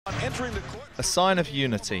A sign of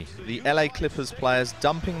unity, the LA Clippers players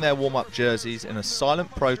dumping their warm-up jerseys in a silent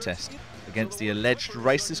protest against the alleged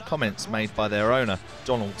racist comments made by their owner,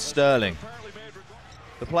 Donald Sterling.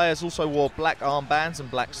 The players also wore black armbands and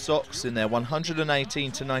black socks in their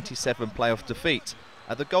 118-97 playoff defeat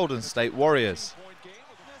at the Golden State Warriors.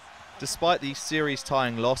 Despite the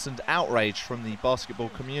series-tying loss and outrage from the basketball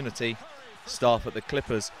community, staff at the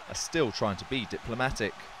Clippers are still trying to be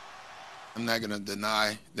diplomatic. I'm not going to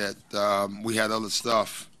deny that we had other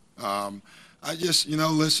stuff. I just,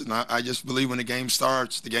 listen, I just believe when the game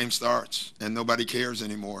starts, and nobody cares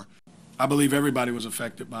anymore. I believe everybody was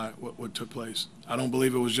affected by what took place. I don't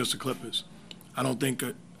believe it was just the Clippers. I don't think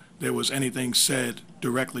there was anything said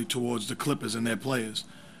directly towards the Clippers and their players.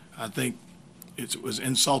 I think it was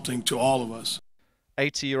insulting to all of us.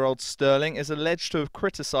 80-year-old Sterling is alleged to have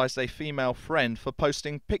criticised a female friend for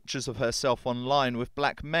posting pictures of herself online with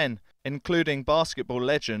black men, including basketball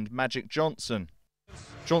legend Magic Johnson.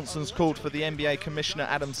 Johnson's called for the NBA Commissioner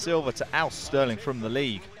Adam Silver to oust Sterling from the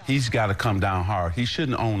league. He's got to come down hard. He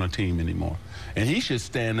shouldn't own a team anymore. And he should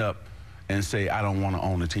stand up and say, I don't want to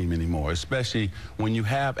own a team anymore, especially when you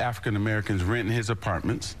have African Americans renting his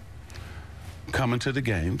apartments, coming to the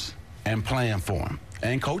games, and playing for him,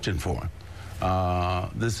 and coaching for him.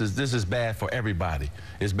 This is bad for everybody.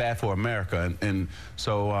 It's bad for America, and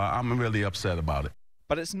so I'm really upset about it.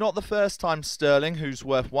 But it's not the first time Sterling, who's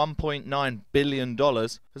worth $1.9 billion,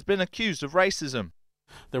 has been accused of racism.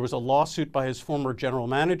 There was a lawsuit by his former general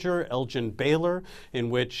manager, Elgin Baylor, in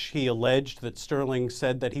which he alleged that Sterling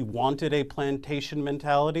said that he wanted a plantation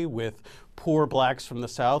mentality with poor blacks from the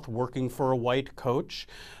South working for a white coach.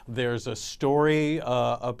 There's a story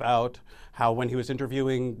about how when he was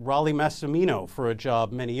interviewing Raleigh Massimino for a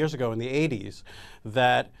job many years ago in the 80s,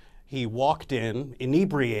 that he walked in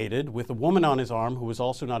inebriated with a woman on his arm who was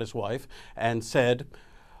also not his wife and said,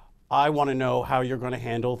 I want to know how you're going to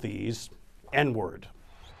handle these N-word.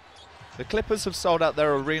 The Clippers have sold out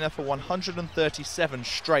their arena for 137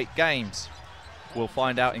 straight games. We'll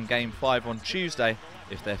find out in Game 5 on Tuesday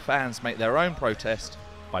if their fans make their own protest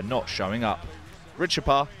by not showing up.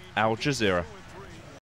 Sawicka-Parr, Al Jazeera.